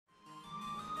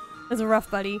That's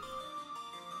rough, buddy.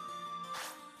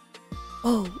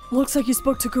 Oh, looks like you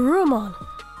spoke to Garurumon.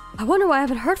 I wonder why I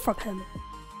haven't heard from him.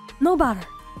 No matter.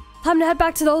 Time to head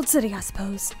back to the old city, I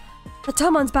suppose. The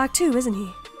Tomon's back too, isn't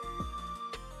he?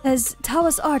 There's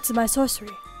Taoist arts in my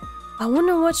sorcery. I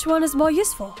wonder which one is more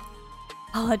useful.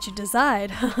 I'll let you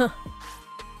decide.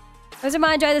 Where's your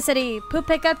mind? Enjoy the city. Poop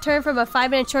pickup turned from a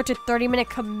 5-minute short to 30-minute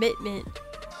commitment.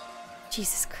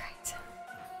 Jesus Christ.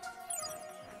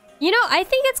 You know, I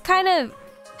think it's kind of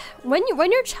when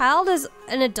your child is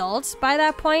an adult by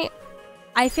that point,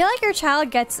 I feel like your child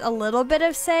gets a little bit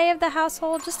of say of the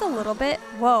household, just a little bit.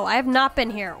 Whoa, I have not been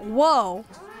here. Whoa.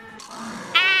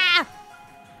 Ah!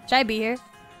 Should I be here?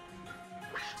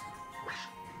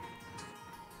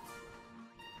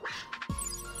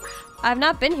 I've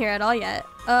not been here at all yet.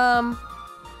 I'm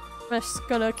just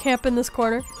gonna camp in this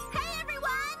corner. Hey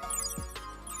everyone!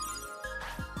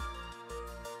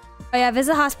 Oh yeah,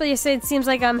 visit hospital yesterday. It seems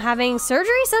like I'm having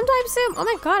surgery sometime soon. Oh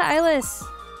my god, Eyeless.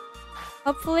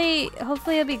 Hopefully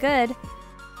it'll be good.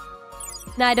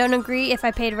 No, I don't agree if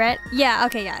I paid rent. Yeah,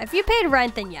 okay, yeah. If you paid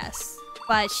rent, then yes.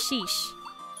 But sheesh.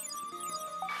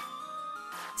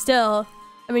 Still,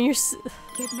 I mean,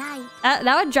 Good night.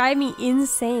 That would drive me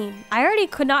insane. I already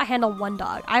could not handle one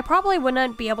dog. I probably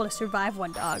wouldn't be able to survive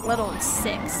one dog, let alone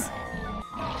 6.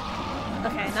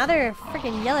 Okay, now they're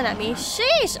freaking yelling at me.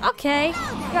 Sheesh, okay.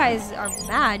 You guys are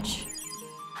mad.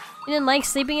 You didn't like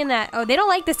sleeping in that. Oh, they don't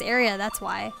like this area, that's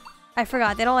why. I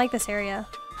forgot, they don't like this area.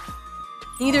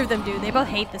 Neither of them do. They both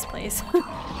hate this place.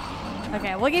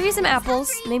 Okay, we'll give you some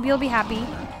apples. Maybe you'll be happy.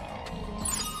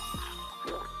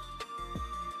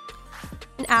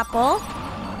 An apple.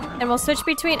 And we'll switch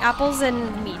between apples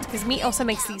and meat, because meat also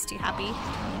makes these two happy.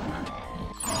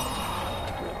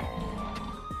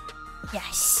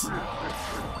 Yes.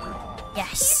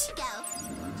 Yes.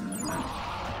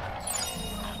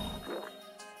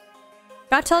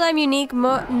 Got told I'm unique.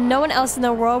 No one else in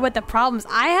the world with the problems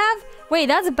I have? Wait,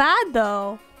 that's bad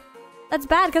though. That's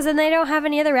bad because then they don't have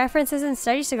any other references and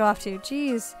studies to go off to.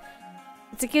 Jeez.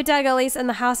 It's a cute dog at least, and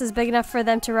the house is big enough for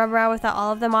them to rub around without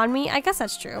all of them on me. I guess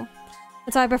that's true.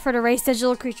 That's why I prefer to raise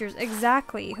digital creatures.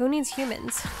 Exactly. Who needs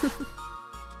humans?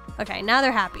 Okay, now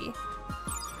they're happy.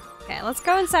 Okay, let's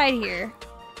go inside here.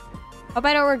 Hope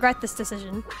I don't regret this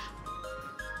decision.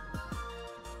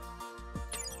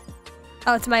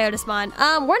 Oh, it's my Otismon.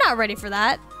 We're not ready for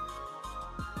that.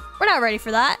 We're not ready for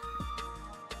that.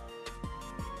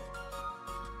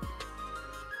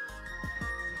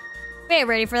 We ain't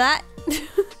ready for that.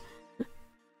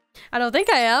 I don't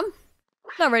think I am.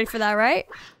 Not ready for that, right?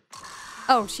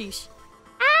 Oh, sheesh.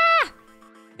 Ah!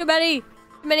 Too many. Too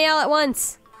many all at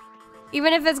once.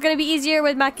 Even if it's gonna be easier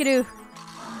with Makiru.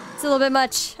 It's a little bit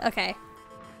much. Okay.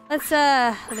 Let's,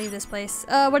 leave this place.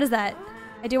 What is that?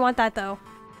 I do want that, though.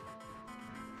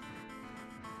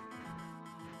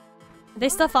 Are they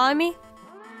still following me?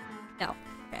 No.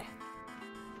 Okay.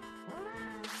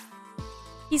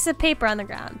 Piece of paper on the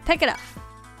ground. Pick it up.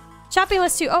 Shopping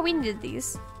list 2. Oh, we needed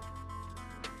these.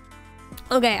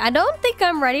 Okay, I don't think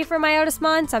I'm ready for my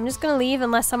Otismon, so I'm just gonna leave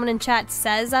unless someone in chat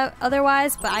says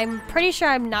otherwise, but I'm pretty sure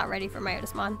I'm not ready for my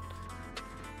Otismon.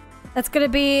 That's gonna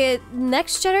be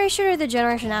next generation or the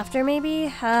generation after,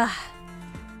 maybe?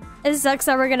 It sucks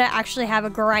that we're gonna actually have a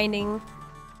grinding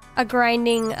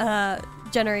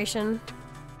generation.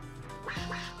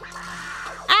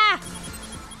 Ah!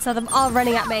 So them all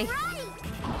running at me.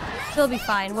 We'll be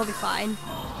fine, we'll be fine.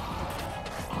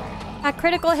 A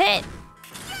critical hit!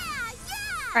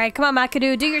 Alright, come on,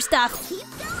 Makiru, do your stuff.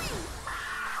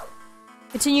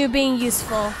 Continue being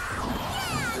useful.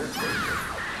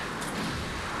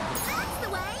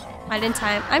 I didn't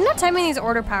time. I'm not timing these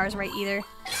order powers right either.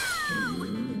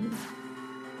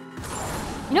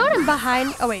 You know what I'm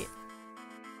behind? Oh, wait.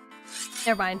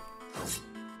 Never mind.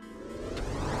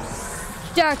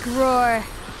 Dark Roar.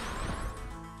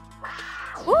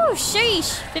 Ooh,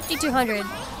 sheesh. 5,200.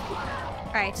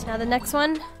 Alright, now the next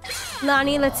one.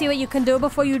 Nani, let's see what you can do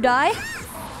before you die.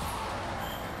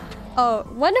 Oh,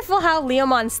 wonderful how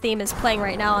Leomon's theme is playing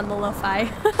right now on the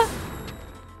lo-fi.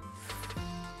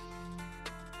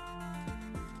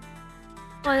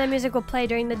 Oh, that music will play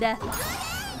during the death.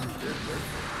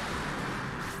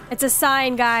 It's a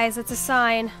sign, guys. It's a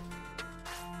sign.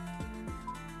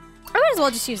 I might as well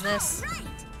just use this.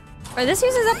 Or this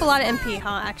uses up a lot of MP,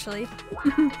 huh, actually.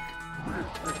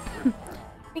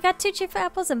 We got 2 cheerful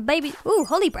apples and baby. Ooh,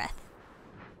 holy breath.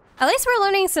 At least we're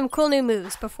learning some cool new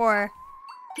moves before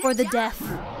the death.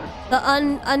 The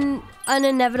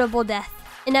uninevitable death.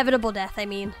 Inevitable death, I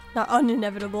mean. Not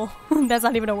uninevitable. That's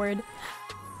not even a word.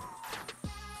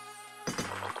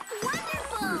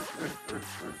 Wonderful.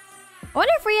 I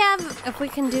wonder if we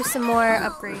can do some more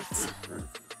upgrades.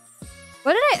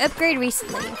 What did I upgrade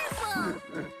recently?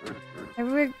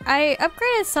 I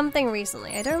upgraded something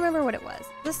recently. I don't remember what it was. Is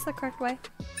this the correct way?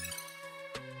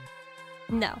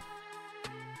 No.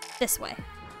 This way.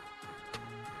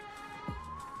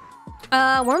 Where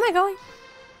am I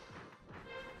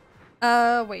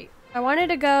going? Wait. I wanted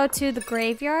to go to the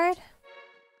graveyard.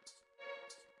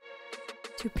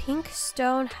 To Pink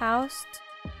Stone House.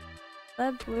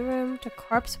 To Blue Room. To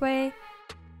Corpse Way.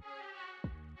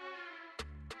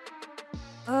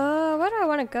 Where do I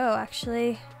want to go,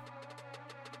 actually?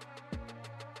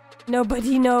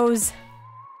 Nobody knows.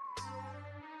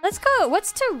 Let's go.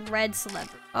 What's to Red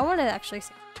Celebrity? I want to actually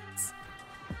see this.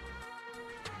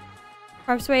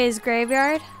 Corpse Way is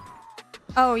graveyard.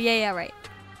 Oh, yeah, right.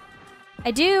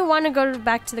 I do want to go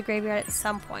back to the graveyard at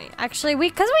some point. Actually,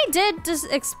 because we did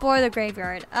just explore the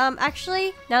graveyard.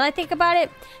 Actually, now that I think about it,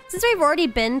 since we've already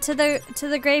been to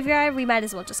the graveyard, we might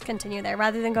as well just continue there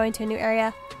rather than going to a new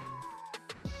area.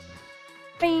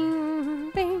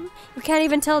 Bing, bing. You can't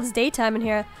even tell it's daytime in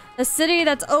here. A city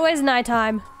that's always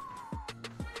nighttime.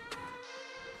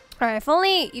 Alright, if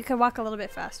only you could walk a little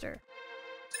bit faster.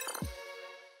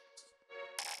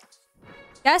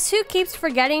 Guess who keeps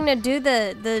forgetting to do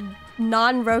the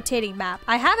non-rotating map?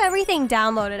 I have everything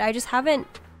downloaded. I just haven't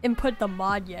input the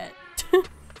mod yet.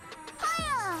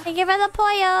 Thank you for the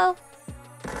pollo.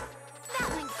 That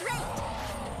went great.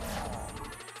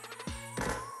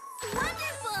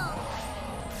 Wonderful.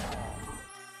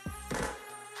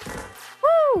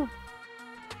 Woo!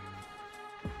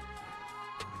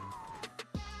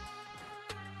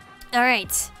 All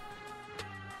right.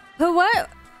 But what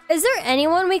is there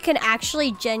anyone we can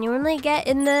actually genuinely get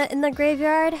in the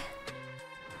graveyard?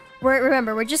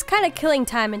 Remember, we're just kind of killing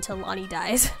time until Lonnie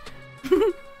dies.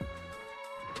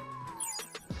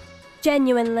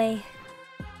 Genuinely.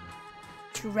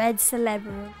 Dread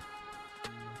Celebrum.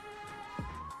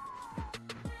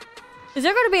 Is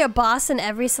there going to be a boss in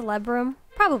every Celebrum?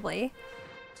 Probably.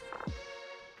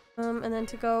 And then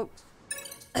to go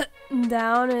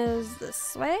down is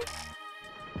this way.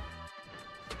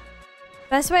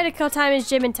 Best way to kill time is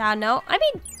gym in town. No, I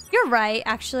mean, you're right,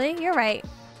 actually. You're right.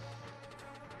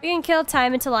 We can kill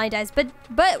time until Lonnie dies. But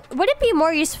would it be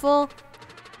more useful?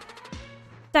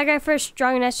 That guy for a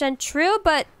strong next gen? True,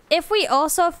 but if we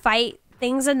also fight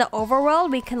things in the overworld,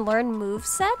 we can learn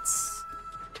movesets.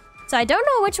 So I don't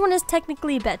know which one is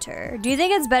technically better. Do you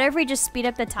think it's better if we just speed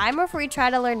up the time or if we try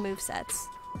to learn movesets?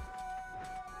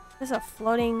 There's a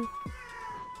floating...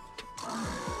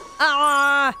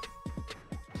 Ah!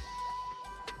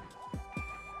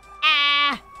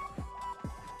 Ah!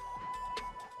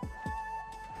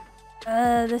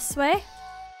 This way?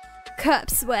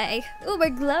 Cups way. Ooh, we're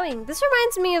glowing. This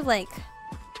reminds me of, like,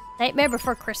 Nightmare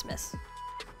Before Christmas.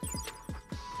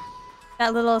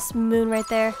 That little moon right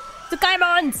there. The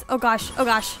Digimons! Oh gosh, oh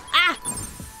gosh. Ah!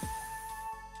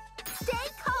 Stay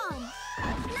calm.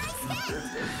 Nice hit.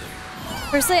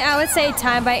 Personally, I would say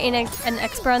time by an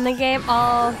expert on the game.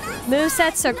 All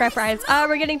movesets or grind for items. Oh,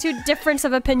 we're getting two difference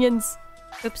of opinions.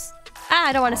 Oops. Ah,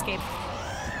 I don't want to escape.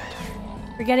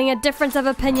 We're getting a difference of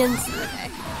opinions. Okay.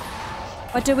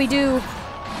 What do we do?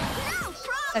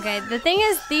 Okay, the thing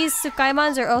is, these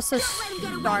Tsukaimons are also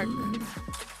dark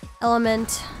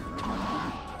element.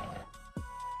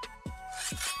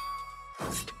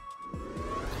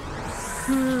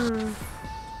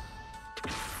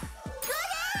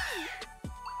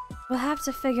 We'll have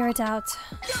to figure it out.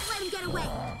 Don't let him get away.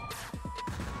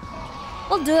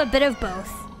 We'll do a bit of both.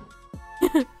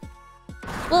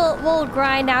 We'll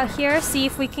grind out here, see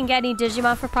if we can get any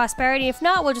Digimon for prosperity. If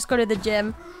not, we'll just go to the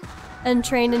gym and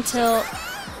train until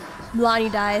Lonnie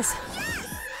dies.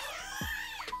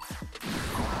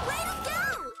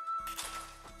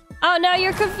 Oh no,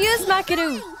 you're confused,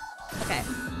 Makiru! Okay,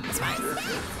 it's fine.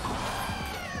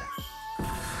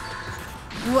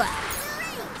 What?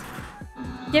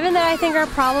 Given that I think our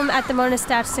problem at the moment is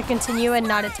stats to continue and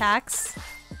not attacks.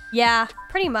 Yeah,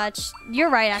 pretty much. You're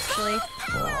right, actually.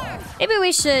 Maybe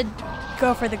we should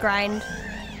go for the grind.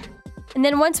 And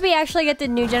then once we actually get the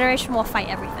new generation, we'll fight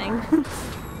everything.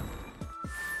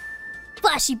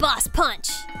 Flashy boss punch!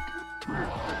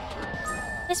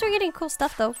 At least we're getting cool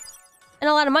stuff, though. And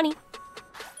a lot of money.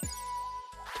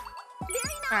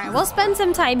 Alright, we'll spend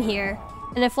some time here.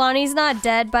 And if Lonnie's not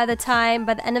dead by the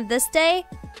end of this day,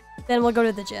 then we'll go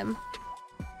to the gym.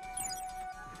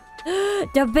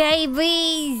 The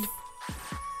babies!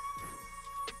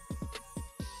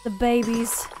 The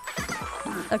babies.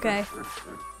 Okay.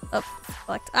 Oh,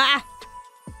 select. Ah!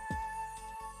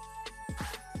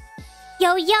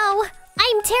 Yo,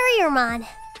 I'm Terriermon.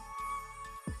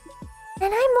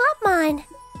 And I'm Wormmon.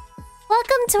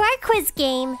 Welcome to our quiz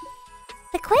game.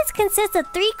 The quiz consists of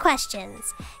 3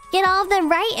 questions. Get all of them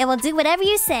right and we'll do whatever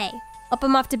you say. Up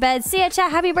I'm off to bed. See ya, chat.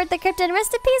 Happy birthday, Crypta, and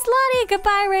rest in peace, Lonnie.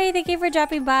 Goodbye, Ray. Thank you for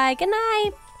dropping by. Good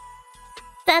night.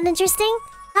 Sound interesting?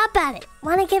 How about it?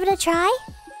 Want to give it a try?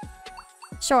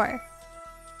 Sure.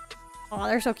 Oh,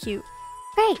 they're so cute.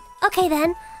 Great. Okay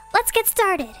then, let's get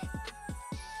started.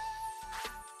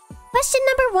 Question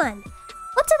number 1.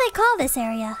 What do they call this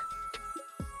area?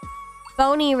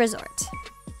 Boney Resort.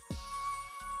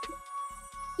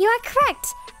 You are correct.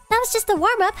 That was just the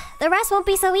warm-up. The rest won't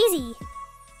be so easy.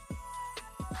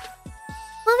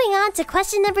 Moving on to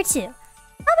question number 2.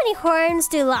 How many horns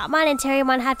do Lopmon and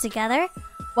Terriermon have together?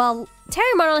 Well,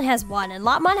 Terriermon only has 1, and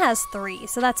Lopmon has 3,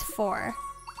 so that's 4.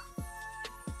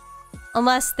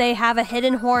 Unless they have a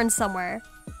hidden horn somewhere.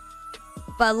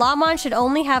 But Lopmon should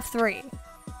only have 3.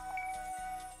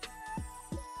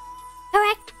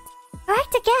 Correct.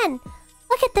 Correct again.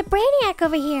 Look at the Brainiac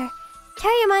over here.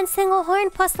 Terriermon's single horn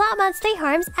plus Lopmon's 3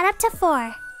 horns add up to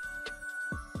 4.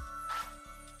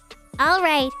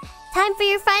 Alright, time for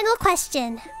your final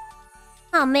question.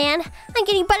 Oh man, I'm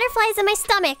getting butterflies in my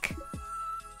stomach.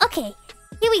 Okay,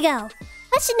 here we go.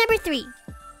 Question number 3.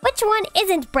 Which one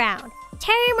isn't brown?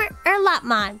 Terriermon or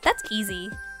Lopmon? That's easy.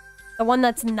 The one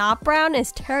that's not brown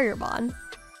is Terriermon.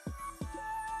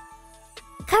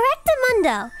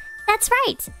 Correctamundo. That's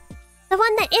right. The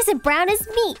one that isn't brown is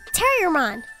me,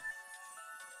 Terriermon.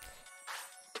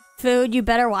 Food, you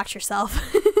better watch yourself.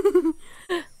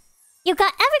 You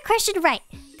got every question right.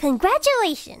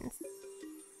 Congratulations.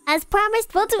 As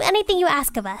promised, we'll do anything you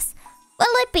ask of us.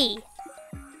 What'll it be?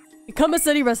 Become a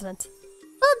city resident.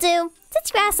 Will do.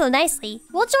 Since you asked so nicely,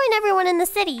 we'll join everyone in the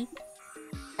city.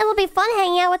 It'll be fun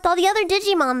hanging out with all the other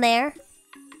Digimon there.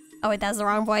 Oh wait, that's the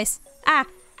wrong voice. Ah,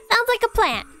 sounds like a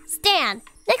plan. Stan,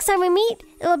 next time we meet,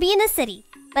 it will be in the city.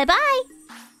 Bye-bye.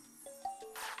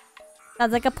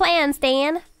 Sounds like a plan,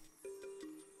 Stan.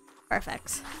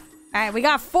 Perfect. Alright, we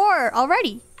got 4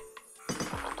 already.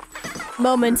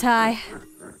 Moment high.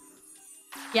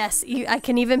 Yes, I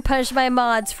can even punish my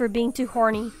mods for being too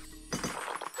horny.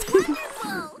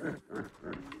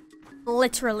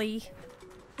 Literally.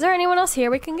 Is there anyone else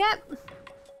here we can get?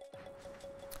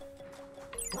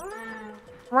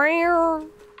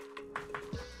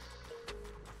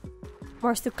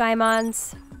 More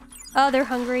Sukaimons. Oh, they're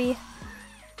hungry.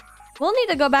 We'll need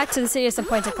to go back to the city at some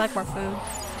point to collect more food.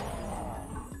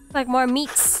 Like more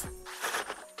meats.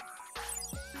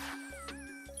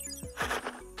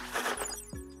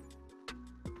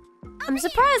 I'm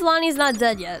surprised Lonnie's not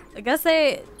dead yet. I guess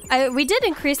we did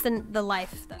increase the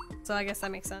life though, so I guess that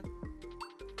makes sense.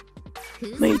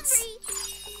 Meats.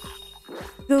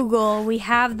 Google, we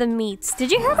have the meats.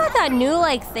 Did you hear about that new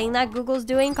thing that Google's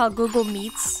doing called Google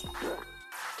Meets?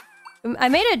 I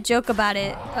made a joke about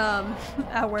it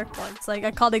at work once. I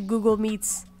called it Google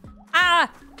Meets. Ah!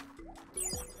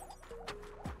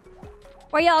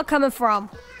 Where y'all coming from?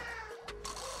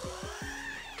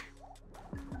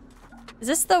 Is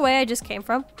this the way I just came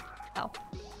from? No.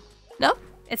 No?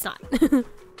 It's not.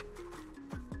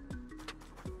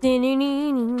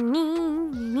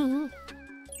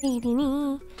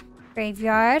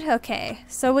 Graveyard. Okay.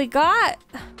 So we got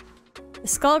the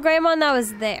Skull Greymon that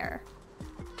was there.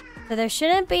 So there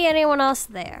shouldn't be anyone else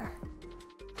there.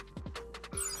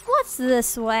 What's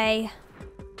this way?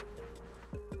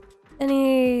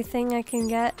 Anything I can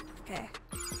get? Okay.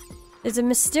 There's a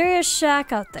mysterious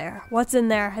shack out there. What's in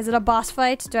there? Is it a boss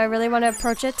fight? Do I really want to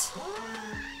approach it?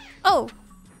 Oh!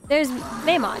 There's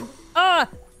Maimon. Oh!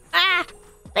 Ah!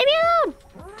 Leave me alone!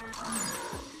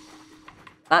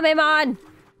 Come on, Maimon!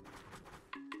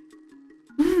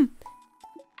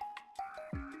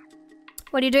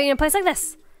 What are you doing in a place like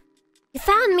this? You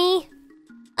found me.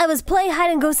 I was playing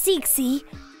hide and go seek, see?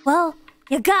 Well,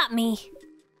 you got me.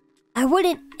 It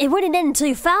wouldn't end until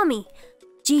you found me.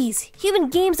 Jeez, human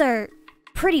games are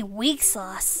pretty weak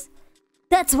sauce.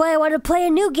 That's why I want to play a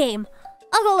new game.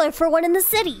 I'll go look for one in the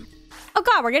city. Oh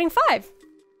god, we're getting 5.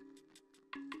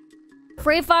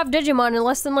 Free 5 Digimon in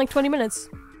less than 20 minutes.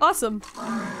 Awesome.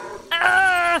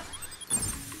 Ah!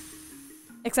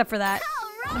 Except for that.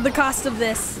 The cost of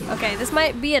this. Okay, this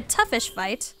might be a toughish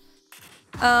fight.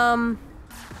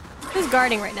 Who's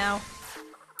guarding right now?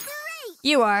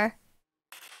 You are.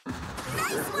 Nice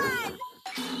one.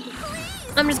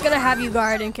 Please. I'm just gonna have you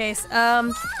guard in case.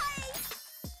 Possibly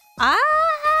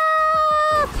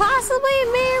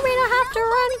may or may not have to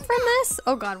run from this.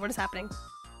 Oh god, what is happening?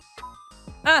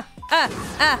 I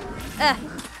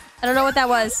don't know what that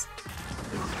was.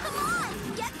 Come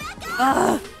on, get back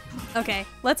up. Okay,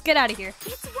 let's get out of here.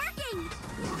 It's working.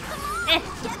 Come on,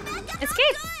 get back up.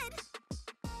 Escape. Good.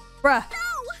 Bruh.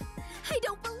 No! I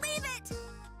don't believe it!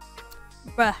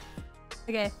 Bruh.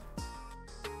 Okay.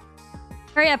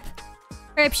 Hurry up.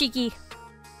 Hurry up, Shiki.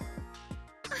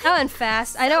 That went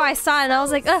fast. I know I saw it and I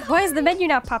was like, ugh, why is the menu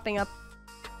not popping up?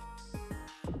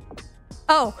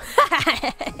 Oh.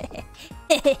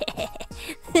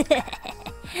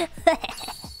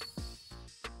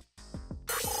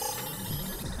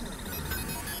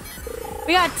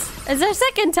 We got... It's our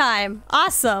second time.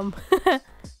 Awesome.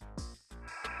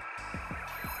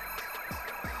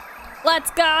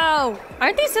 Let's go!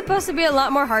 Aren't these supposed to be a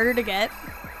lot more harder to get?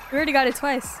 We already got it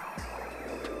twice.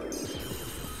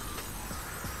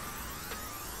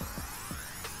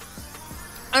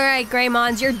 Alright,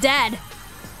 Greymons, you're dead.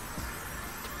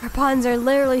 Our pawns are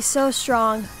literally so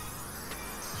strong.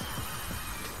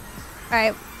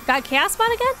 Alright, got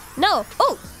Chaosmon again? No.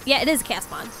 Oh, yeah, it is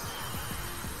Chaosmon.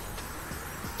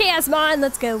 Chaosmon,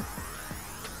 let's go.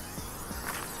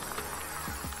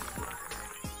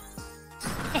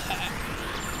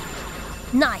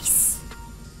 Nice.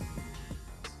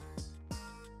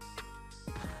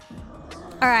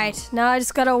 Alright, now I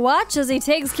just gotta watch as he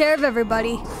takes care of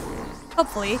everybody.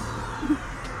 Hopefully.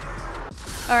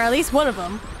 Or at least one of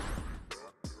them.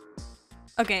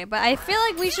 Okay, but I feel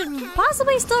like we should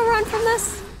possibly still run from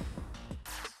this.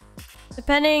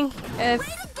 Depending if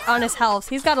on his health.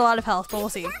 He's got a lot of health, but we'll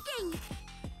see.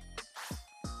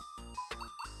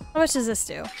 How much does this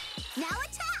do? Now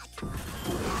attack!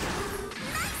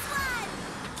 Nice one!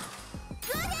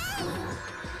 Good aim!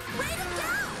 Way to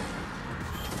go!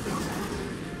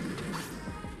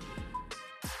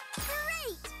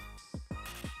 Great!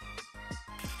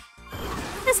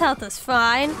 His health is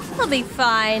fine. He'll be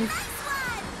fine. Nice one!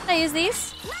 Can I use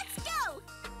these? Let's go!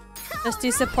 Just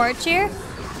do support cheer?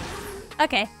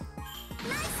 Okay.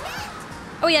 Nice hit!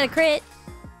 Oh yeah, the crit.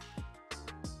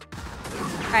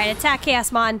 Alright, attack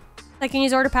Chaosmon. I can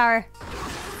use order power.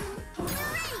 Great!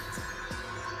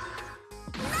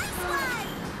 Nice one!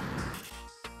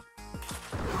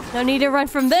 No need to run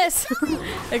from this.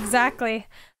 Exactly.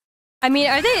 I mean,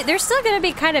 they're still gonna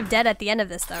be kind of dead at the end of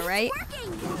this though, right?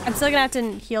 Working! I'm still gonna have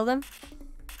to heal them.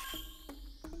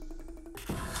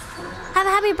 Have a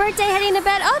happy birthday heading to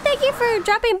bed. Oh, thank you for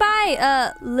dropping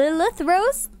by, Lilith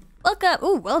Rose. Welcome.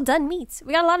 Ooh, well done meats.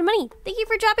 We got a lot of money. Thank you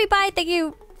for dropping by. Thank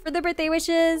you for the birthday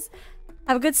wishes.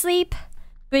 Have a good sleep.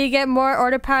 But you get more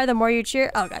order power the more you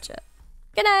cheer. Oh, gotcha.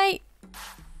 Good night.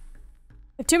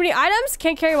 Too many items?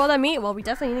 Can't carry well done meat? Well, we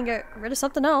definitely need to get rid of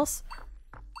something else.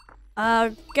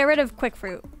 Get rid of quick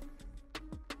fruit.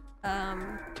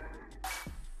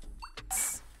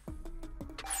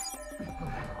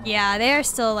 Yeah, they're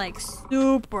still like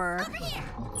super. Over here!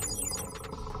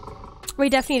 We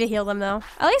definitely need to heal them though.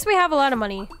 At least we have a lot of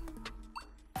money.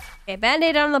 Okay,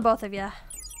 band-aid on the both of you.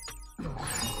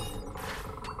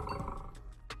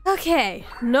 Okay,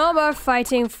 no more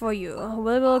fighting for you.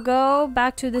 We will go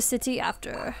back to the city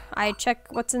after I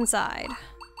check what's inside.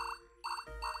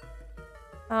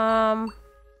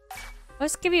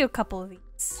 Let's give you a couple of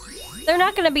these. They're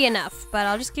not gonna be enough, but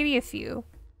I'll just give you a few.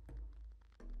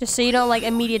 Just so you don't like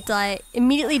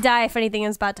immediately die if anything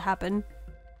is about to happen.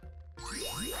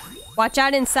 Watch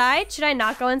out inside. Should I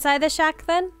not go inside the shack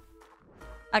then?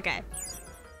 Okay.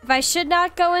 If I should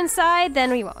not go inside, then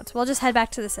we won't. We'll just head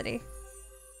back to the city.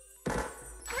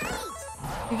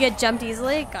 You get jumped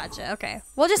easily? Gotcha, okay.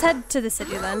 We'll just head to the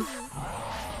city then.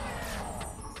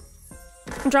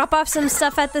 Drop off some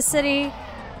stuff at the city.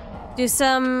 Do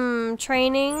some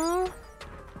training.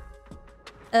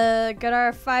 Get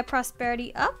our 5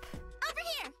 prosperity up. Over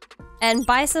here! And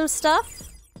buy some stuff.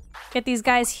 Get these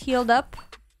guys healed up.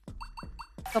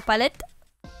 Go pilot.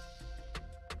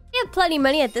 We have plenty of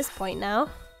money at this point now.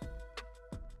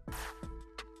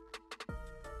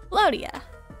 Flodia.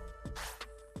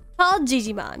 Called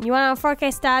Digimon. You want 4K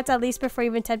stats at least before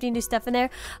even attempting to do stuff in there?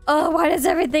 Oh, why does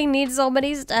everything need so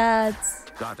many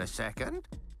stats? Got a second?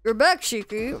 You're back,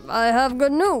 Shiki. I have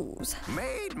good news.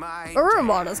 Made my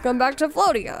Wormmon has come back to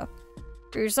Flodia.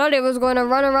 You said he was going to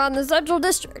run around the central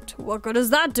district. What good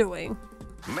is that doing?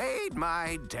 Made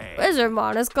my day.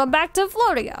 Wizardmon has come back to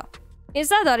Flodia. He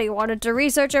said that he wanted to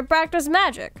research and practice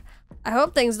magic. I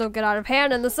hope things don't get out of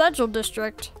hand in the central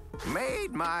district.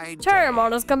 Made my day.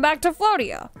 Terriermon has come back to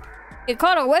Flodia. He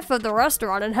caught a whiff of the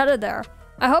restaurant and headed there.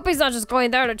 I hope he's not just going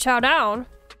there to chow down.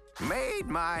 Made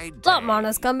my day. Lopmon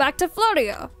has come back to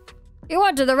Flodia. He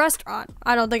went to the restaurant.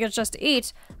 I don't think it's just to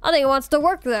eat. I think he wants to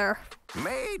work there.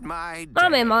 Made my day.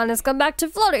 Amemon has come back to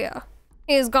Flodia.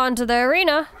 He's gone to the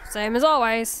arena, same as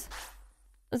always.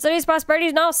 The city's prosperity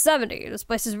is now 70. This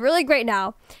place is really great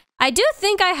now. I do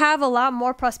think I have a lot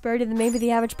more prosperity than maybe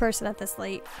the average person at this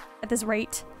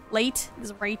rate.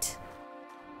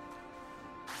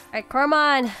 Alright, come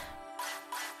on.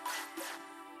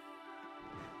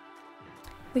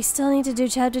 We still need to do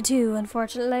chapter 2,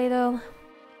 unfortunately, though.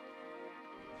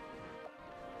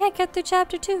 Can't get through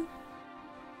chapter 2.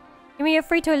 Give me a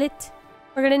free toilet.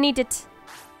 We're gonna need it.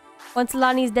 Once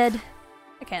Lonnie's dead.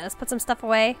 Okay, let's put some stuff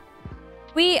away.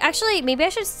 We actually, maybe I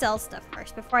should sell stuff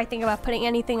first before I think about putting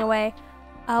anything away.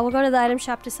 We'll go to the item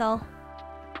shop to sell.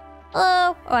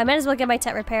 Hello! Oh, I might as well get my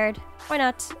tent repaired. Why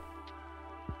not?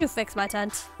 To fix my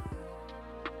tent.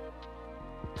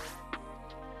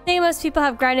 I think most people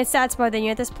have grinded stats more than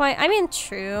you at this point. I mean,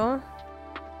 true.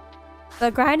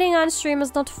 But grinding on stream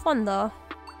is not fun, though.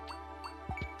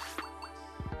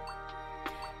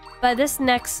 But this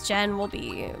next gen will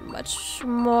be much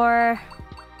more...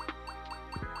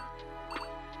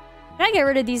 Can I get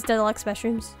rid of these deluxe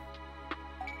mushrooms?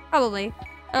 Probably.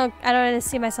 Oh, I don't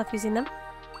see myself using them.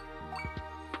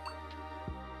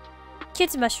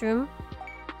 Kids mushroom.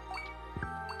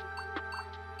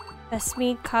 Best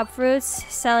meat, cob fruits,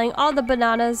 selling all the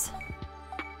bananas.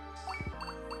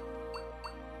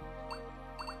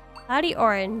 Cloudy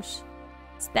orange.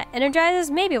 That energizes?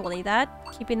 Maybe we'll need that.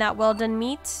 Keeping that well done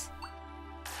meat.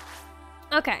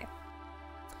 Okay.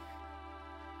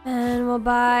 And we'll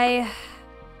buy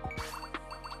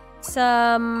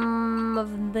some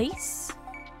of these.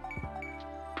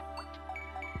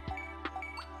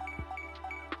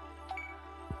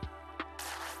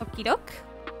 Okie doke.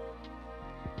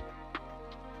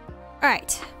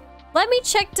 Alright. Let me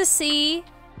check to see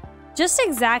just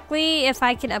exactly if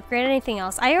I can upgrade anything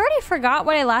else. I already forgot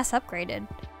what I last upgraded.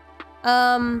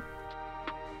 I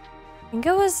think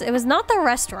it was not the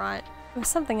restaurant. It was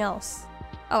something else.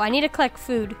 Oh, I need to collect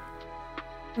food.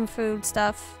 Some food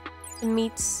stuff. And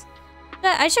meats.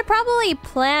 Yeah, I should probably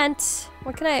plant...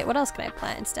 What else can I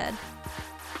plant instead?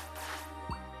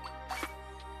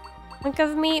 Hunk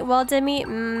of meat, well done meat.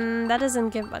 That doesn't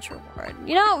give much reward.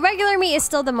 You know, regular meat is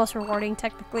still the most rewarding,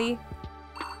 technically.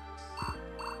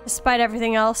 Despite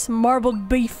everything else. Marbled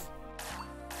beef.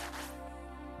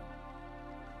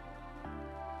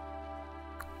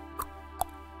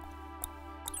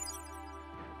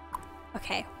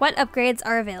 Okay, what upgrades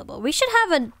are available? We should have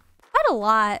quite a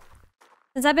lot.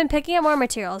 Since I've been picking up more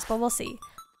materials, but we'll see.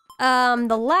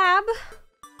 The lab.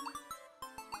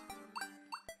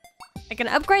 I can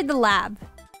upgrade the lab.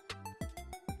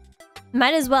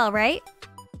 Might as well, right?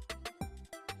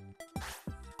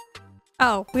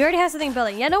 Oh, we already have something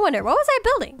building. Yeah, no wonder. What was I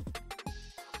building?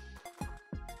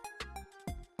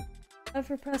 Love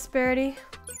for prosperity.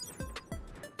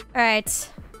 Alright.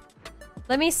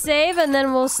 Let me save and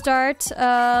then we'll start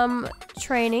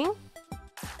training.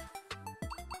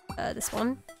 This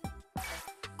one.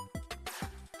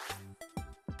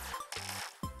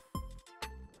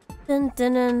 Dun,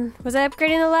 dun, dun. Was I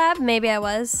upgrading the lab? Maybe I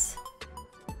was.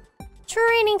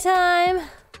 Training time!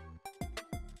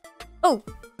 Oh!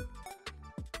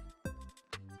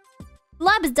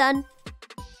 Lab is done.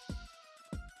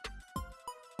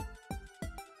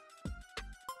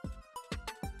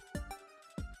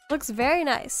 Looks very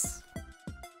nice.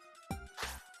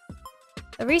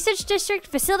 The research district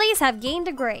facilities have gained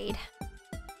a grade.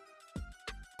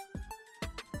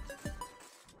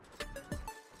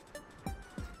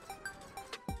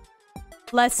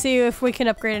 Let's see if we can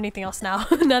upgrade anything else now,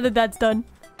 now that that's done.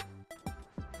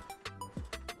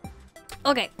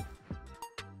 Okay.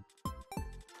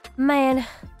 Man,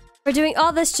 we're doing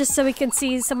all this just so we can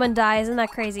see someone die. Isn't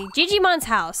that crazy? Digimon's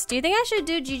house. Do you think I should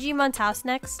do Digimon's house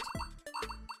next?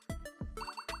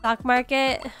 Stock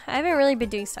market. I haven't really been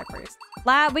doing stock markets.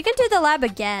 Lab. We can do the lab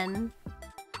again.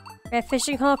 Right,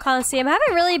 fishing hole, coliseum. I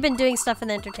haven't really been doing stuff in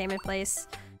the entertainment place.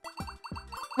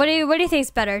 What do you think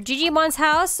is better? Digimon's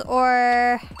house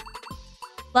or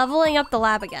leveling up the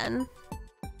lab again?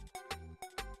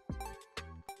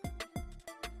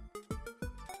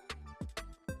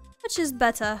 Which is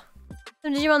better?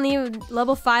 So Digimon need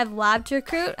level 5 lab to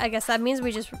recruit? I guess that means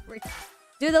we just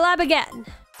do the lab again.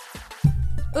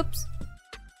 Oops.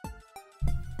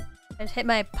 I just hit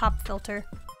my pop filter.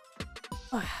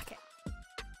 Oh, okay.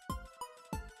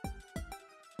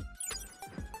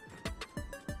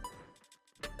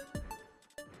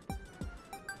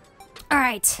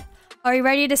 Alright. Are we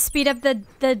ready to speed up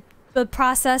the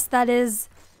process that is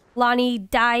Lonnie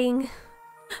dying?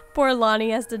 Poor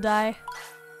Lonnie has to die.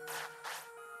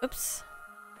 Oops.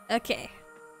 Okay.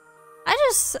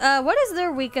 What is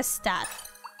their weakest stat?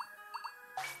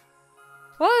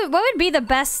 What would be the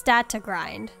best stat to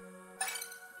grind?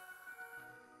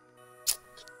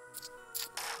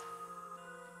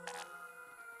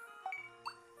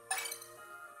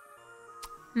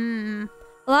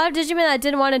 A lot of Digimon that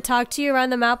didn't want to talk to you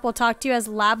around the map will talk to you as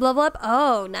lab level up.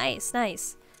 Oh, nice,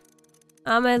 nice.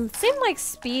 It seemed like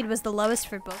speed was the lowest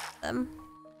for both of them.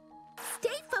 Stay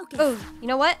focused. Oh, you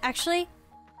know what? Actually,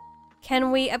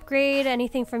 can we upgrade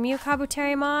anything from you,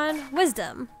 BanchoLeomon?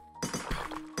 Wisdom.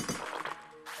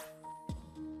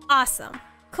 Awesome.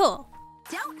 Cool.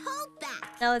 Don't hold back.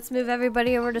 Now let's move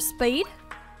everybody over to speed.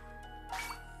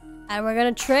 And we're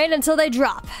gonna trade until they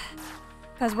drop.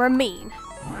 Because we're mean.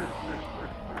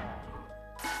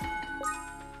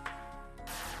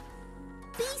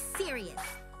 Be serious.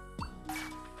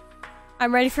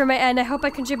 I'm ready for my end. I hope I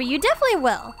contribute. You definitely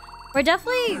will. We're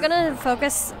definitely gonna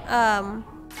focus,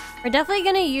 we're definitely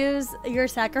gonna use your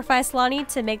sacrifice, Lonnie,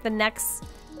 to make the next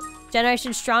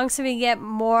generation strong so we get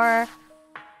more,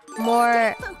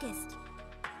 Stay focused.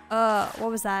 what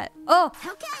was that? Oh!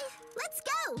 Okay, let's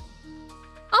go.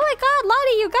 Oh my god,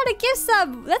 Lonnie, you got a gift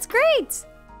sub! That's great!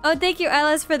 Oh, thank you,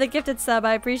 Alice, for the gifted sub.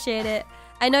 I appreciate it.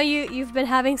 I know you've been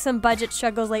having some budget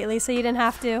struggles lately, so you didn't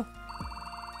have to.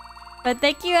 But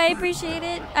thank you, I appreciate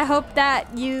it. I hope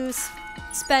that you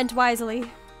spent wisely.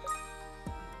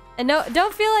 And no,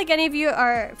 don't feel like any of you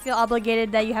feel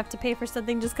obligated that you have to pay for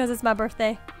something just because it's my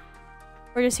birthday.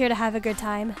 We're just here to have a good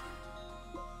time.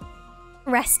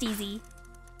 Rest easy.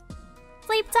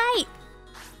 Sleep tight!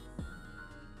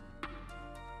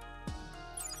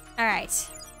 Alright.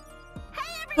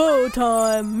 Bow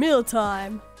time! Meal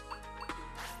time!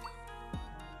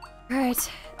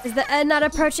 Alright. Is the end not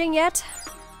approaching yet?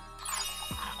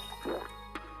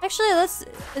 Actually,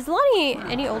 is Lonnie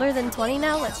any older than 20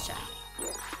 now? Let's check.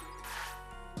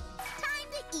 Time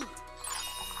to eat.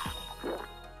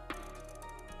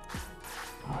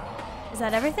 Is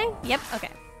that everything? Yep, okay.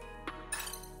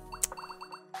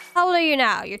 How old are you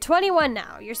now? You're 21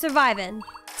 now. You're surviving.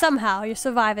 Somehow, you're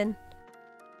surviving.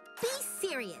 Be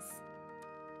serious.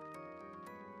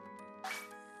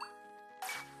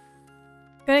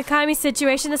 Good economy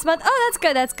situation this month. Oh, that's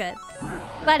good, that's good.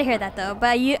 Glad to hear that, though.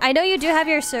 But I know you do have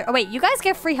your... Oh, wait, you guys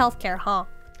get free healthcare, huh?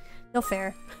 No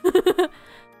fair.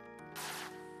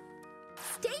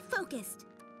 Stay focused.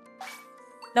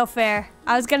 No fair.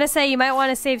 I was gonna say you might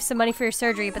want to save some money for your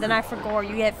surgery, but then I forgot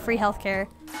you get free healthcare.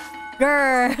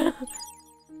 Grr.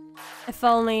 If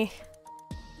only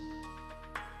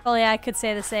I could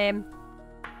say the same.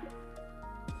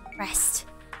 Rest.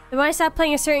 Then when I stopped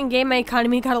playing a certain game, my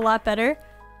economy got a lot better.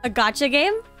 A gacha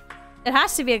game? It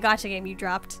has to be a gacha game you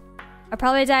dropped. I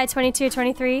probably died at 22 or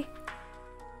 23.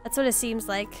 That's what it seems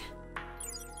like.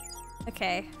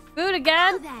 Okay. Food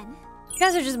again? Then. You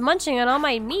guys are just munching on all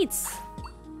my meats.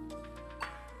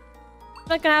 I'm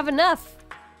not gonna have enough.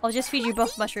 I'll just feed you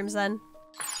both mushrooms then.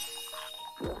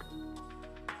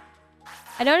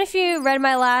 I don't know if you read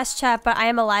my last chat, but I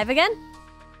am alive again?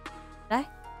 Did I?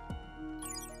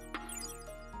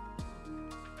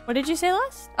 What did you say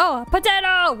last? Oh,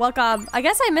 potato! Welcome. I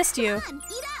guess I missed you. Come on,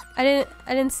 eat up.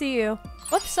 I didn't see you.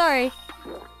 Whoops, sorry.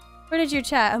 Where did you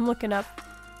chat? I'm looking up.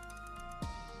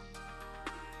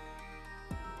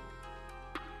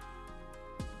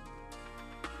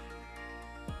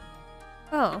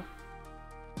 Oh.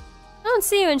 I don't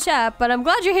see you in chat, but I'm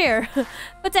glad you're here.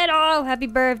 Potato! Happy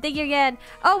birthday again.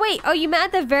 Oh wait, oh you meant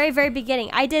at the very, very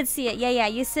beginning. I did see it. Yeah.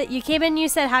 You came in, you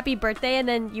said happy birthday, and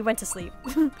then you went to sleep.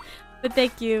 But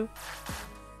thank you.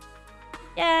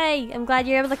 Yay! I'm glad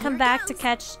you're able to come back to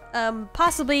catch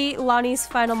possibly Lonnie's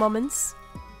final moments.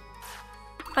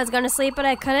 I was gonna sleep, but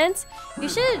I couldn't.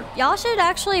 Y'all should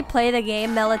actually play the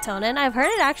game Melatonin. I've heard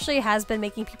it actually has been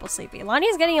making people sleepy.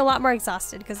 Lonnie's getting a lot more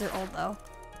exhausted because they're old though.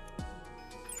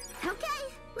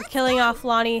 Okay. We're killing off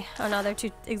Lonnie. Oh no, they're too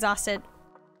exhausted.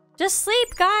 Just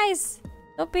sleep, guys.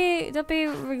 Don't be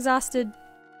exhausted.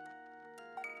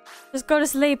 Just go to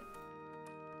sleep.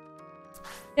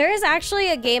 There is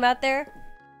actually a game out there.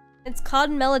 It's called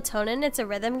Melatonin. It's a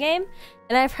rhythm game,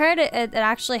 and I've heard it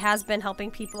actually has been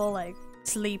helping people like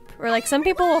sleep, or like some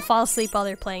people will fall asleep while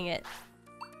they're playing it.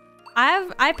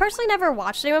 I personally never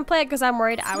watched anyone play it because I'm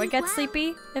worried I would get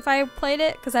sleepy if I played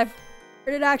it, because I've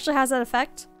heard it actually has that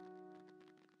effect.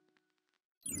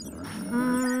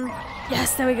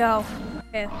 Yes, there we go.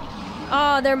 Okay.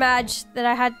 Oh, they're mad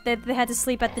that they had to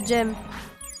sleep at the gym.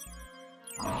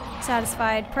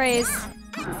 Satisfied. Praise.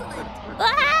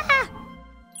 Ah!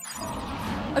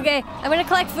 Okay, I'm gonna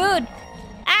collect food.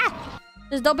 Ah!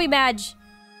 Just don't be mad.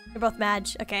 You're both mad.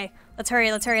 Okay, let's hurry.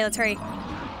 Ready.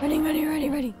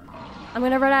 I'm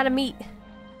gonna run out of meat.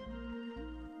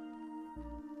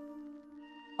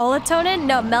 Olatonin?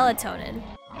 No, melatonin.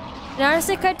 And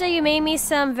honestly, Crypta, you made me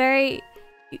some very...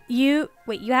 You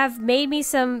have made me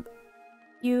some...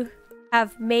 You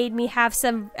have made me have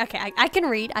some... Okay, I can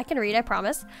read, I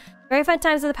promise. Very fun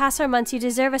times of the past 4 months. You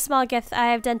deserve a small gift I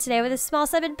have done today with a small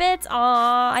 7 bits.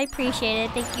 Aw, I appreciate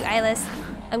it. Thank you, Eyeless.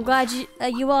 I'm glad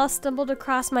you all stumbled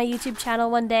across my YouTube channel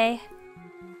one day.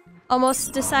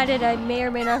 Almost decided I may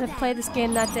or may not have played this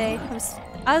game that day.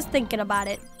 I was thinking about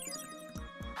it.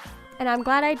 And I'm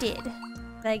glad I did.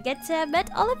 I get to have met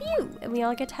all of you, and we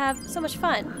all get to have so much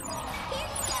fun.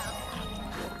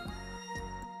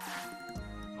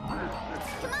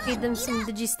 Feed them some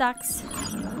JoyStyx.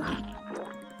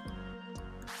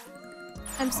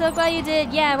 I'm so glad you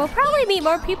did. Yeah, we'll probably meet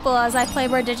more people as I play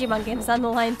more Digimon games down the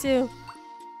line too.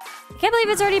 I can't believe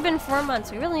it's already been 4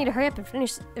 months. We really need to hurry up and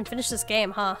finish this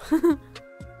game, huh?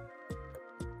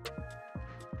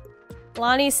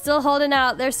 Lonnie's still holding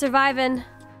out. They're surviving.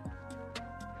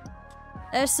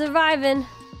 They're surviving.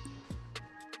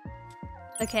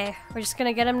 Okay, we're just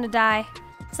gonna get them to die.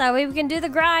 So that way we can do the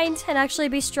grind and actually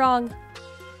be strong.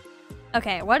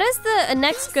 Okay, what is the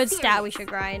next good stat we should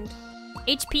grind?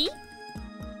 HP?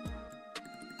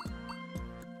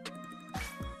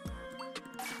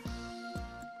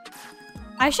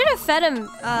 I should have fed him.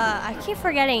 I keep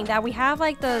forgetting that we have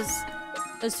like those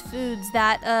foods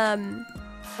that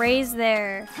raise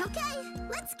their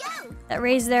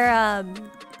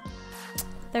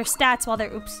their stats while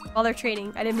they're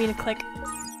training. I didn't mean to click.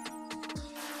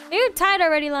 Are you tired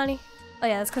already, Lonnie? Oh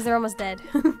yeah, that's because they're almost dead.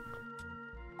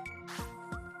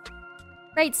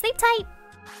 Right, sleep tight.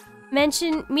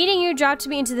 Meeting you dropped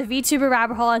me into the VTuber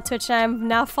rabbit hole on Twitch, and I'm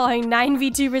now following 9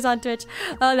 VTubers on Twitch.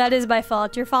 Oh, that is my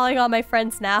fault. You're following all my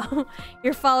friends now.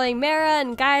 You're following Mara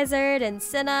and Geizerd and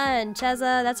Cinna and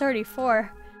Cheza. That's already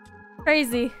 4.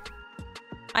 Crazy.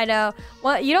 I know.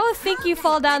 Well, you don't think you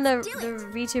fall down the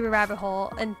VTuber rabbit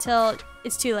hole until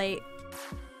it's too late.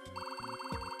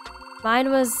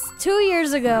 Mine was 2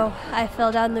 years ago. I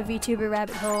fell down the VTuber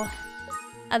rabbit hole.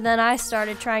 And then I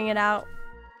started trying it out.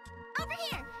 Over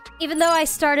here. Even though I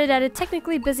started at a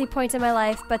technically busy point in my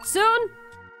life, but soon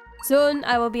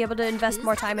I will be able to invest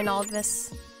more time in all of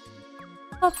this.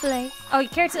 Hopefully. Oh,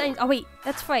 carrots. Oh wait,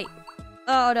 that's right.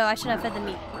 Oh no, I should have fed the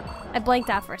meat. I blanked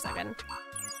out for a second.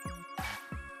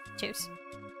 Choose.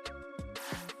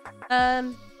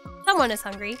 Someone is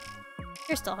hungry.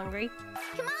 You're still hungry.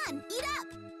 Come on, eat up.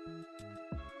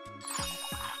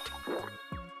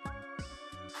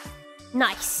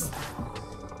 Nice.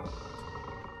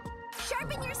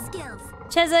 Sharpen your skills.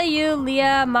 Cheza, Yu,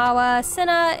 Leah, Mawa,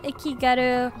 Cinna,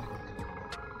 Ikigaru.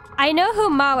 I know who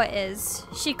Mawa is.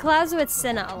 She collabs with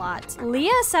Cinna a lot.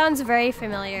 Leah sounds very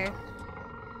familiar.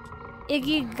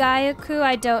 Iggy Gayaku,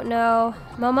 I don't know.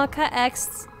 Momaka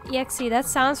X, EXE, that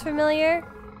sounds familiar.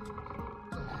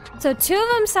 So 2 of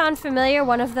them sound familiar,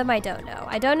 1 of them I don't know.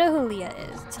 I don't know who Leah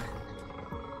is.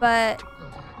 But,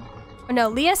 oh no,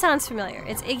 Leah sounds familiar.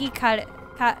 It's Iggy Kaeru,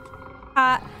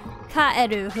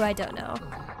 who I don't know.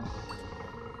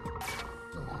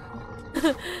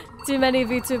 Too many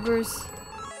VTubers.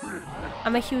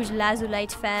 I'm a huge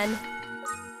Lazulite fan.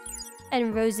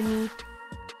 And Rosemi.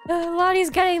 Lonnie's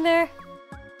getting there.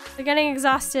 They're getting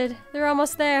exhausted. They're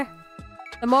almost there.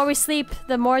 The more we sleep,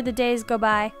 the more the days go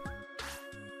by.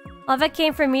 All that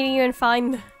came from meeting you and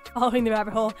following the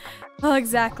rabbit hole. Oh,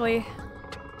 exactly.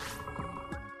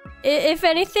 If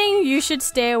anything, you should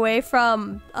stay away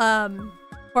from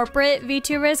corporate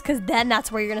VTubers, because then that's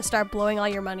where you're gonna start blowing all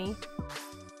your money.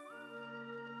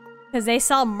 Because they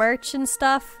sell merch and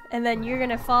stuff, and then you're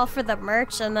gonna fall for the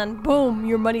merch, and then boom,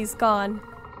 your money's gone.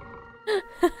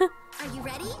 Are you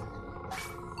ready?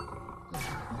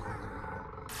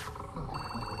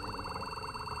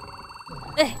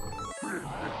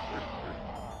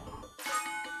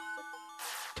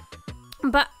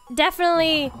 But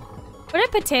definitely, what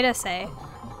did Potato say?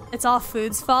 It's all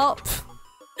Food's fault?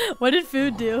 What did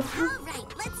Food do? All right,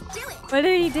 let's do it. What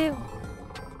did he do?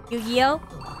 Yu-Gi-Oh?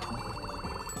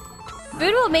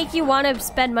 Food will make you want to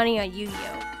spend money on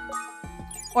Yu-Gi-Oh.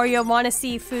 Or you'll want to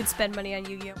see Food spend money on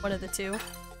Yu-Gi-Oh. One of the two.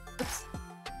 Oops.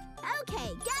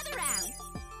 Okay, gather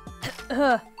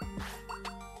round.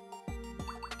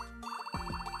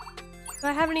 Do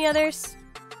I have any others?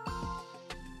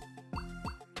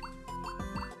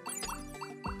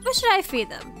 What should I feed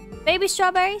them? Baby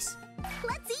strawberries?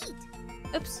 Let's eat.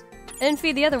 Oops. I didn't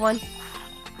feed the other one.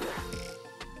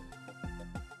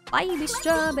 Baby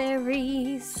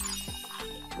strawberries.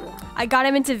 I got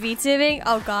him into VTubing?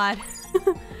 Oh god.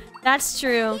 That's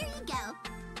true. Here you go.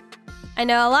 I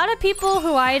know a lot of people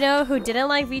who I know who didn't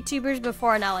like VTubers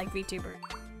before are now like VTubers.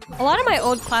 A lot of my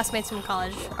old classmates from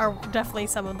college are definitely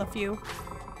some of the few.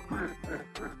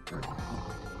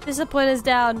 Discipline is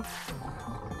down.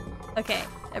 Okay,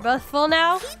 they're both full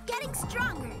now. Keep getting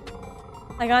stronger.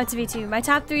 I got to be too. My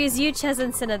top 3 is you, Cheza,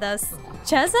 and Cinna, though.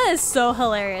 Cheza is so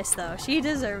hilarious, though. She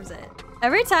deserves it.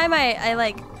 Every time I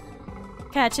like,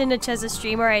 catch into Cheza's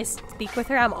stream or I speak with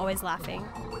her, I'm always laughing.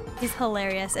 She's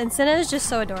hilarious. And Cinna is just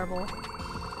so adorable.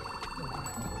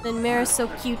 And Mira's so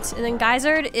cute. And then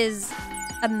Geizard is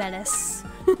a menace.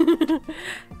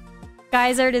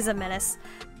 Geizard is a menace.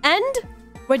 And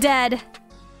we're dead.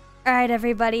 Alright,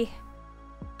 everybody.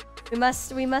 We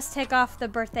must take off the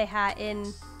birthday hat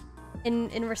in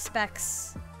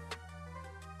respects.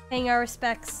 Paying our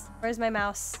respects. Where's my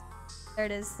mouse? There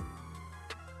it is.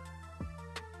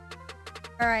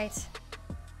 Alright.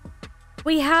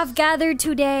 We have gathered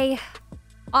today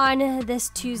on this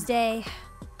Tuesday.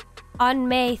 On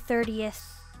May 30th.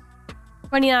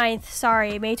 29th,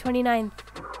 sorry, May 29th.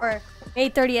 Or May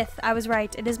 30th, I was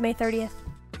right. It is May 30th.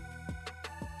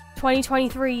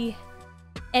 2023.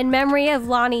 In memory of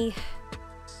Lonnie.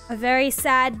 A very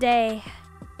sad day.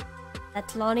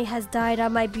 That Lonnie has died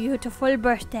on my beautiful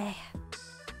birthday.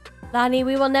 Lonnie,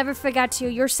 we will never forget you.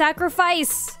 Your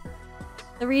sacrifice!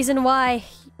 The reason why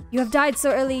you have died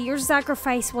so early, your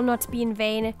sacrifice will not be in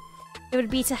vain. It would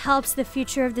be to help the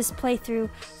future of this playthrough,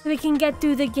 so we can get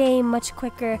through the game much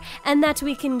quicker, and that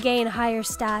we can gain higher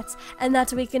stats, and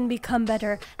that we can become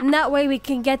better, and that way we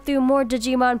can get through more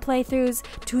Digimon playthroughs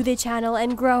to the channel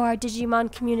and grow our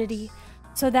Digimon community.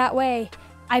 So that way,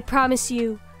 I promise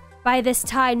you, by this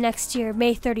time next year,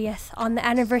 May 30th, on the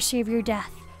anniversary of your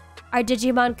death, our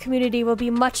Digimon community will be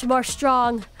much more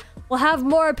strong. We'll have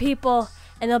more people,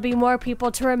 and there'll be more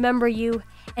people to remember you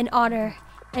and honor,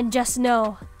 and just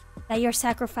know that your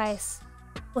sacrifice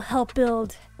will help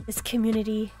build this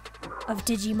community of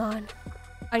Digimon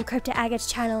on Crypta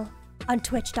Agate's channel on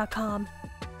twitch.com.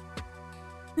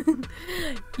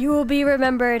 You will be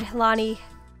remembered, Lonnie.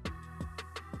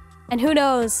 And who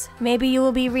knows, maybe you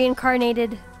will be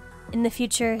reincarnated in the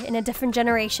future in a different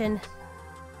generation.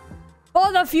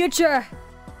 For the future!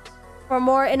 For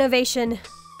more innovation.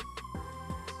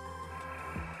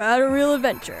 Had a real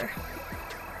adventure.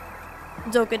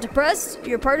 Don't get depressed,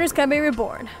 your partners can be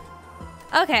reborn.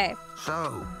 Okay.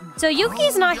 So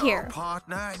Yuki's not here.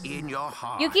 Partner in your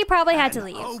heart Yuki probably had to and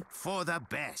leave. hope for the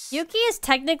best. Yuki is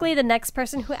technically the next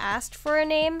person who asked for a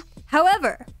name.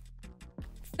 However,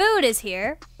 Food is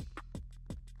here.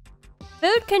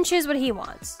 Food can choose what he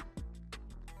wants.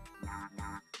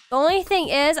 The only thing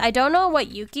is, I don't know what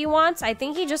Yuki wants. I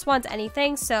think he just wants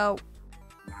anything, so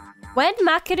when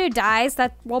Makiru dies,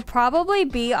 that will probably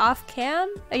be off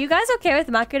cam. Are you guys okay with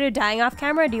Makiru dying off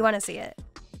camera, or do you want to see it?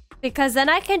 Because then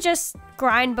I can just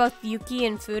grind both Yuki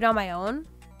and Food on my own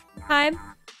time.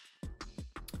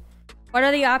 What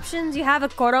are the options? You have a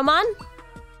Koromon,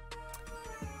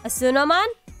 a Sunomon.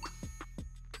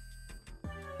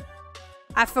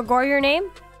 I forgot your name.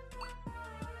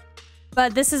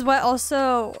 But this is what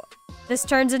also... This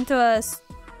turns into a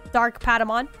Dark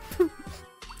Patamon.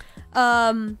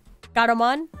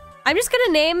 Gatomon. I'm just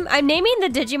gonna name... I'm naming the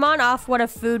Digimon off what a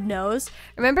Food knows.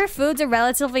 Remember, Food's a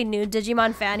relatively new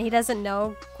Digimon fan. He doesn't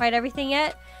know quite everything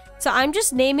yet. So I'm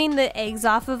just naming the eggs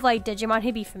off of, like, Digimon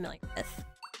he'd be familiar with.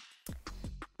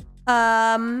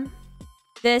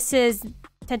 This is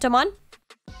Tentomon.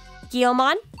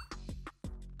 Guilmon.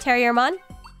 Terriermon.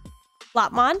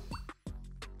 Lopmon.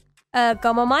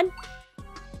 Gomomon.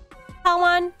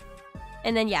 Palmon.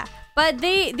 And then, yeah. But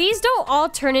these don't all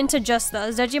turn into just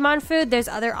those Digimon Food. There's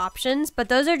other options. But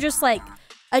those are just, like,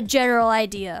 a general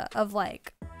idea of,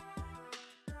 like,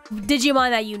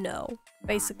 Digimon that you know,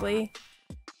 basically.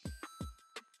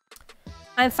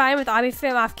 I'm fine with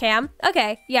Abifim off cam.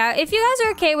 Okay, yeah, if you guys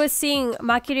are okay with seeing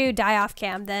Makiru die off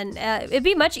cam, then it'd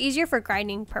be much easier for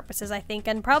grinding purposes, I think,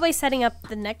 and probably setting up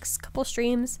the next couple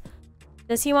streams.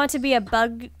 Does he want to be a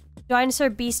bug, dinosaur,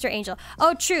 beast, or angel?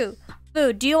 Oh, true.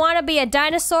 Food, do you want to be a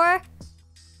dinosaur?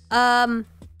 I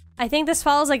think this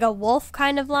follows like a wolf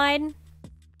kind of line.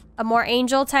 A more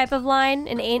angel type of line.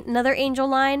 Another angel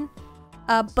line.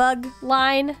 A bug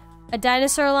line. A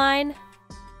dinosaur line.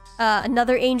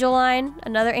 Another angel line.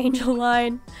 Another angel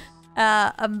line.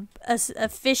 A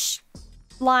fish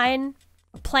line.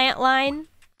 A plant line.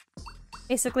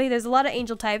 Basically, there's a lot of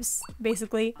angel types,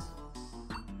 basically.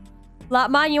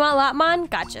 Lopmon, you want Lopmon?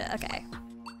 Gotcha, okay.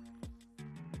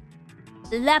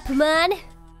 Lapmon.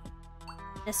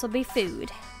 This will be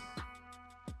Food.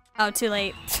 Oh, too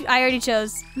late. I already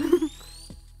chose. You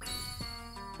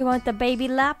want the baby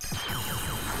lap?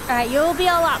 Alright, you'll be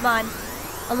a Lopmon.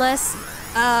 Unless,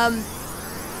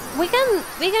 we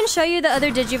can show you the other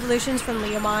Digivolutions from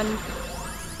Leomon.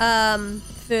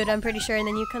 Food, I'm pretty sure, and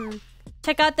then you can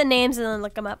check out the names and then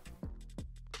look them up.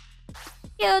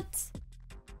 Cute.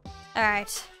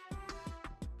 Alright.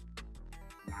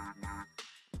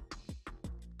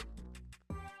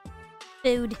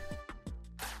 Food.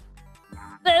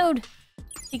 Food!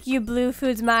 Thank you, Blue.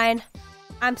 Food's mine.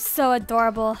 I'm so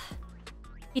adorable.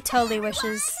 He totally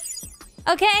wishes.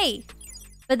 Okay!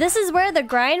 But this is where the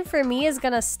grind for me is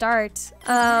gonna start.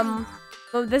 Well,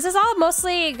 this is all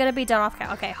mostly gonna be done off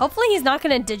camera. Okay, hopefully he's not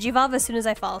gonna digivolve as soon as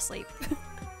I fall asleep.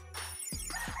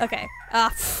 Okay.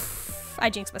 I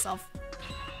jinxed myself.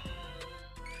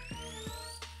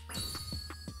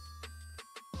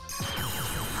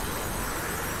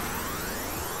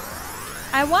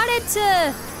 I wanted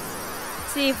to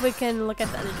see if we can look at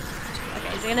the...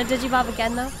 Okay, is he gonna digivolve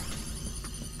again though?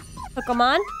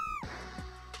 Pokemon?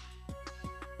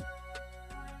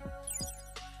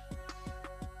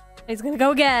 He's gonna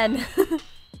go again.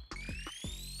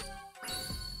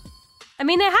 I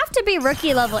mean, they have to be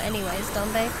rookie level anyways,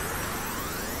 don't they?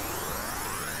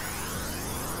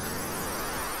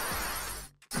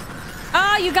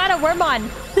 Oh, you got a Wormmon.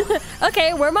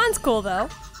 Okay, Wormmon's cool though.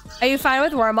 Are you fine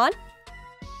with Wormmon?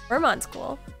 Wormmon's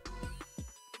cool.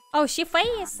 Oh, she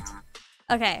faced.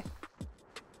 Okay.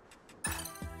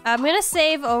 I'm gonna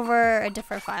save over a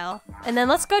different file. And then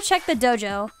let's go check the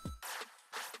dojo.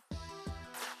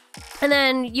 And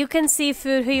then you can see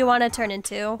Food who you want to turn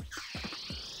into.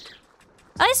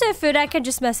 I also Food, I can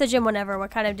just message him whenever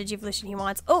what kind of Digivolution he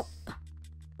wants. Oh!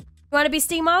 You want to be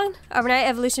Stingmon? Overnight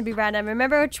evolution be random.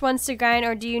 Remember which ones to grind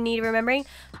or do you need remembering?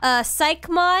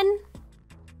 Psychmon.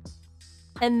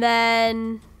 And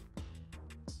then...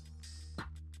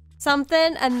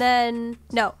 something, and then...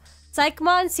 no.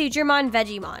 Psychmon, Seedramon,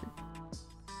 Vegiemon.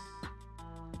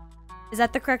 Is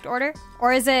that the correct order?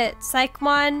 Or is it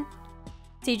Psychmon,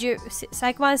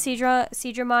 Psychmon,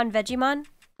 Seedramon, Vegiemon?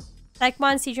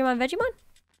 Psychmon, Seedramon, Vegiemon?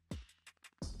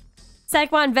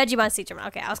 Psychmon, Vegiemon, Seedramon.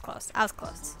 Okay, I was close. I was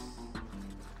close.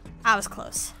 I was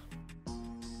close.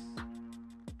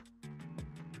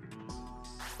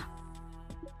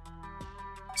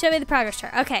 Show me the progress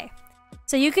chart. Okay.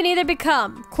 So you can either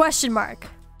become question mark,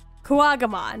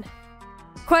 Kuwagamon,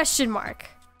 question mark,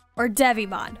 or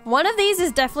Devimon. One of these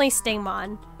is definitely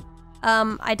Stingmon.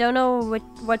 I don't know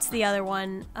what's the other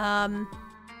one.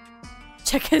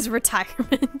 Check his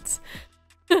retirement.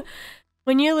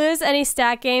 When you lose any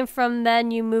stat game from then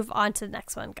you move on to the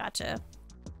next one. Gotcha.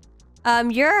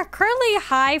 You're currently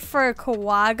high for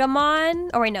Kuwagamon.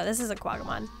 Oh wait, no, this isn't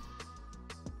Kuwagamon.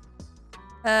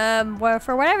 Well,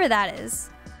 for whatever that is.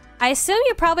 I assume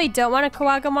you probably don't want a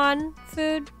Kuwagamon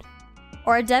Food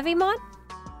or a Devimon.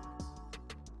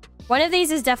 One of these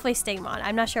is definitely Stingmon.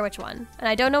 I'm not sure which one. And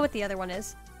I don't know what the other one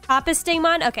is. Top is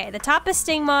Stingmon. Okay, the top is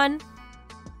Stingmon.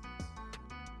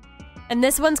 And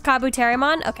this one's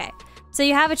Kabuterimon. Okay, so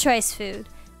you have a choice, Food.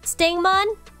 Stingmon,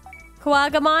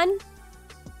 Kuwagamon,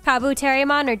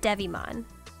 Kabuterimon, or Devimon.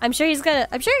 I'm sure you're gonna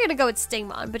go with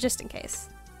Stingmon, but just in case.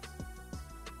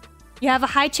 You have a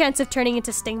high chance of turning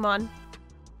into Stingmon.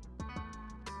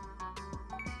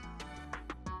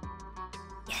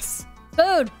 Yes.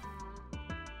 Food!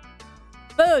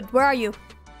 Food, where are you?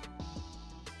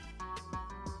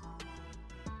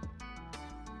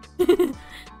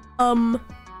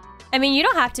 I mean, you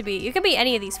don't have to be. You can be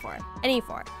any of these four. Any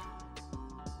four.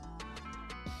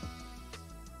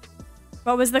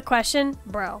 What was the question?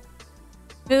 Bro.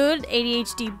 Food,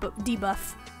 ADHD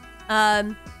debuff.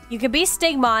 You could be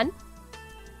Stingmon.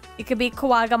 You could be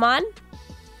Kuwagamon.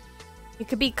 You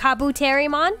could be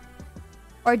Kabuterimon.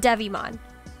 Or Devimon.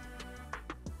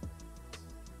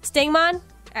 Stingmon?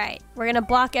 Alright, we're gonna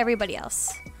block everybody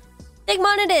else.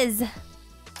 Stingmon it is!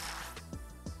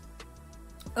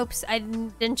 Oops, I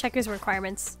didn't check his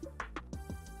requirements.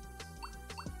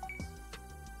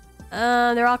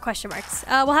 They're all question marks.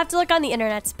 We'll have to look on the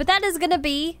internets, but that is gonna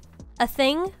be a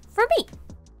thing for me.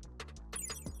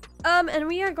 And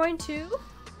we are going to...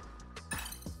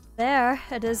 There,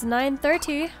 it is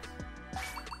 9:30.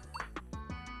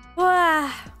 Wow.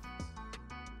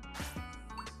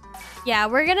 Yeah,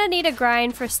 we're gonna need a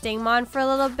grind for Stingmon for a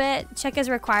little bit. Check his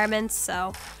requirements,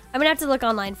 so I'm gonna have to look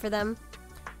online for them.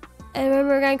 And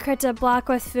remember, we're gonna Crypta block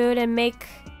with Food and make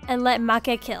and let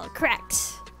Make kill. Correct.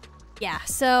 Yeah,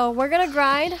 so we're gonna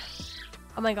grind.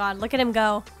 Oh my god, look at him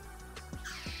go.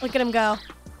 Look at him go.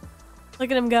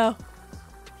 Look at him go.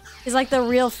 He's like the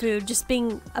real Food, just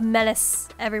being a menace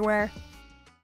everywhere.